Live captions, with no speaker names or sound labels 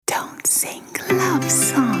don't sing love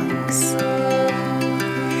songs.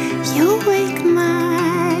 You'll wake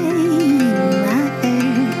my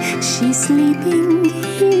mother. She's sleeping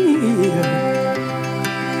here,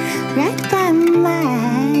 right by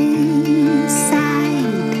my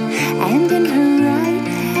side, and in her right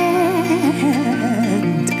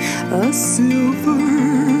hand a silver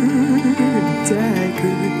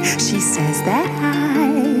dagger. She says that I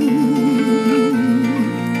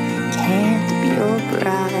can't be your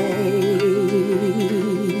bride.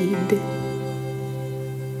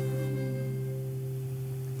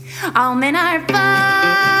 All men are false,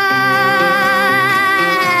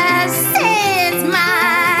 says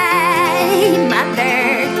my mother.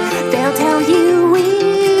 They'll tell you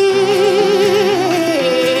wicked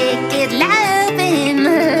loving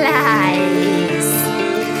lies.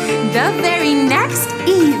 The very next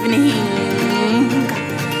evening,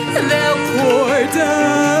 they'll court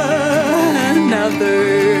another,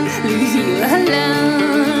 leave you alone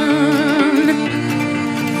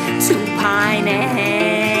to pine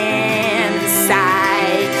and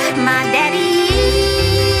sigh. My daddy's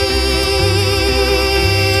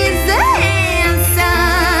a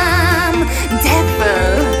handsome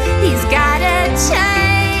devil. He's got a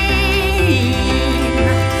chain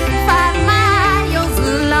 5 miles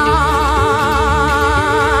long,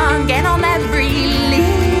 and on every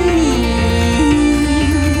link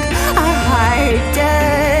a heart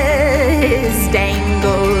does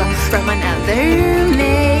dangle from another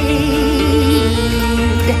maid.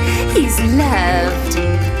 He's loved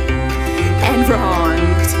and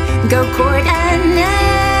wronged. Go court another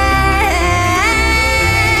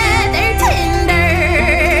tender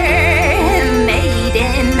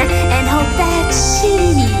maiden and hope that she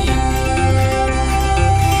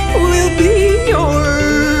will be your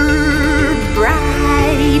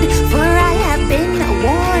bride. For I have been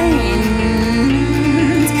warned,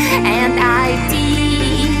 and I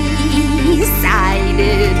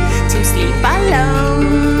decided to sleep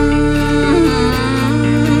alone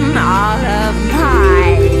all of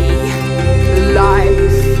my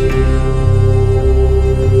life.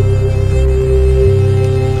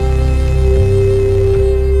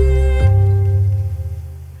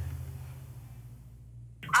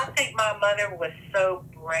 I think my mother was so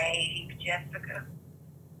brave, Jessica.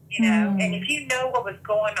 You know, and if you know what was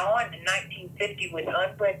going on in 1950 with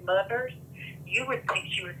unwed mothers, you would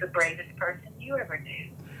think she was the bravest person you ever knew.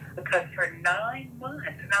 Because for 9 months,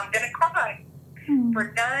 and I'm going to cry,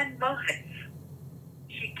 for 9 months,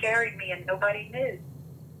 she carried me and nobody knew.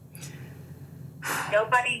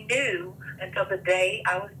 Nobody knew until the day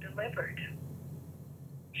I was delivered.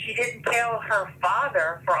 She didn't tell her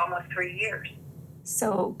father for almost 3 years.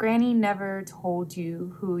 So Granny never told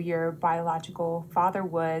you who your biological father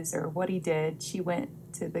was or what he did. She went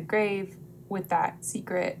to the grave with that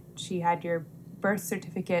secret. She had your birth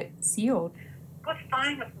certificate sealed. It was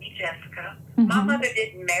fine with me, Jessica. My mother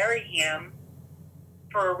didn't marry him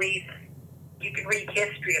for a reason. You can read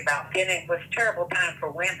history about it. It was a terrible time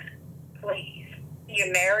for women. Please.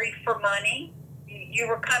 You married for money. You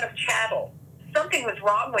were kind of chattel. Something was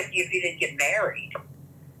wrong with you if you didn't get married.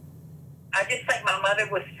 I just think my mother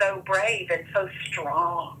was so brave and so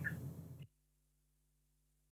strong.